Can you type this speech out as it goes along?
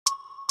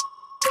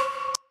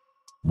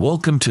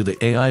Welcome to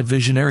the AI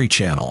Visionary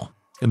channel.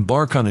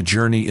 Embark on a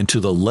journey into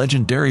the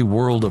legendary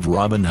world of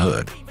Robin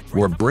Hood,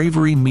 where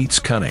bravery meets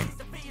cunning.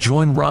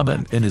 Join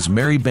Robin and his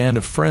merry band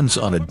of friends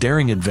on a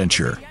daring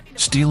adventure,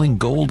 stealing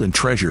gold and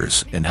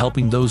treasures and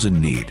helping those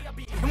in need.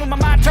 And when my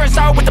mind turns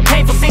out with the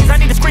painful scenes, I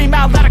need to scream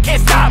out loud, I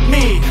can't stop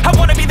me. I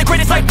wanna be the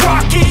greatest like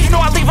Rocky. You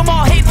know I leave them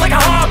all hating like a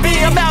hobby.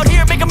 I'm out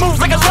here making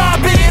moves like a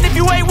lobby. And if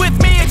you ain't with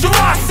me, it's your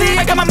loss. See,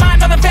 I got my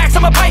mind on the facts,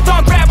 I'm a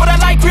python, grab what I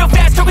like real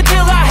fast. Choke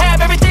until I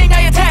have everything,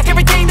 I attack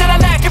everything that I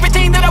lack,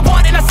 everything that I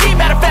want, and I see,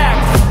 matter of fact.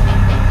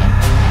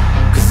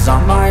 Cause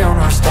I'm my own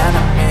worst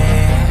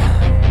enemy,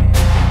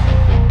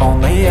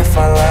 only if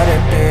I let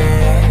it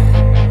be.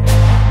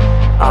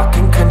 I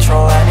can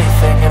control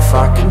anything if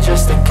I can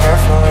just think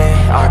carefully.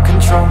 I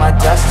control my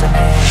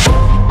destiny.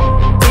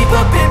 Deep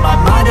up in my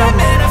mind I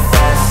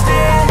manifest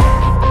it.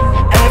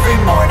 Every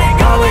morning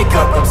I wake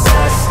up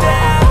obsessed,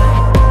 and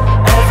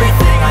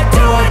everything I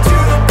do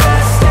the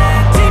best.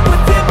 And deep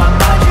within my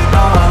mind, you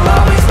know I'll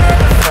always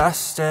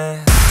manifest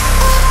it.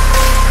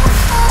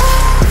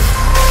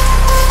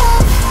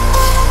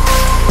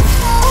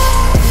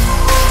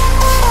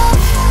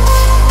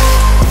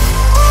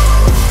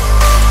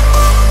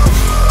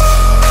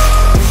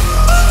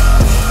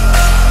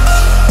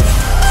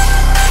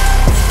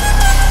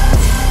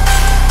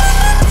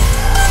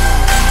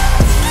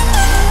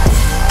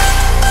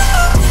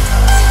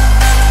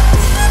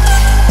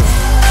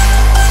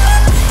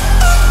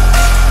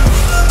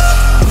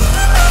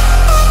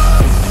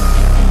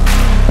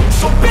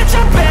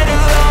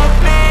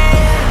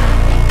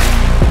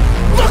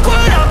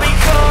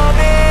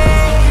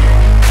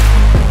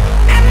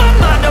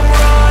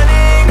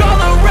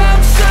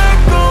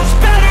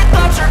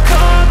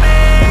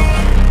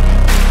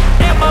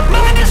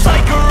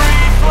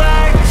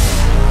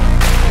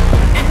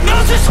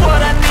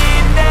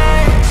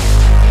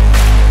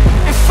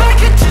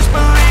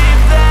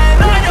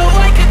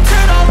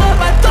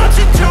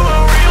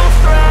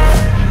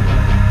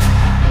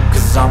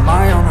 I'm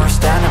my own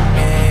worst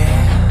enemy,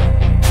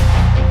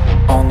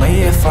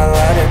 only if I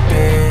let it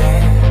be.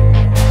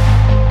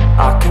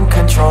 I can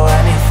control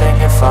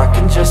anything if I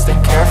can just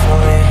think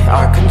carefully.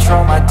 I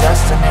control my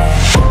destiny.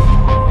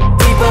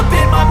 Deep up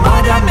in my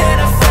mind I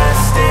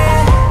manifest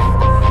it.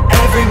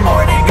 Every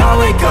morning I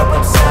wake up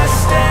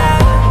obsessed,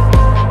 and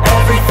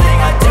everything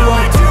I do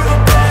the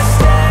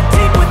best. And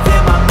deep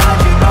within my mind,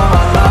 you know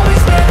I'll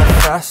always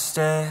manifest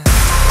it.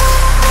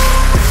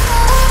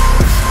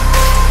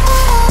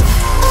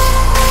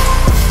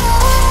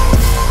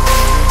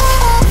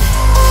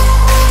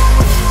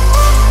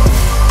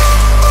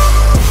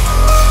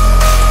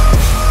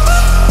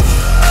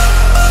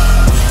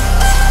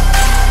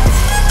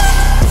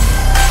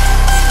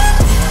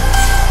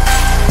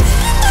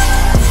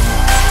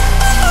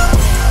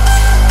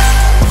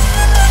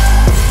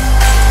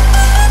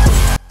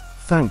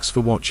 Thanks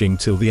for watching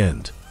till the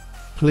end.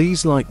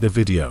 Please like the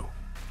video,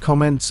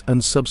 comment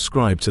and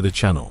subscribe to the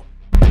channel.